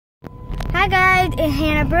Hi guys, it's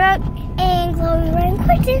Hannah Brooke and Chloe Ryan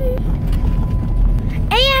Quinton.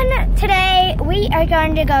 And today we are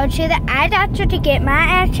going to go to the eye doctor to get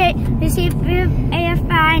my eye checked to see if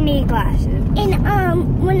I need glasses.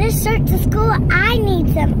 And when it starts to school, I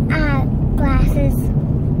need some glasses.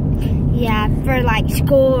 Yeah, for like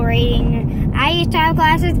school reading. I used to have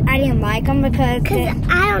glasses. I didn't like them because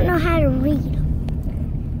I don't know how to read.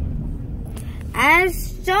 I just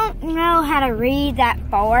don't know how to read that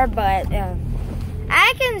far, but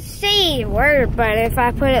I can see word, but if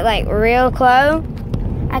I put it like real close,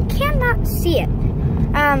 I cannot see it.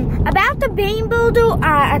 About the Beanboozle,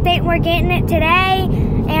 I think we're getting it today,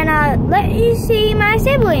 and let you see my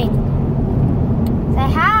sibling.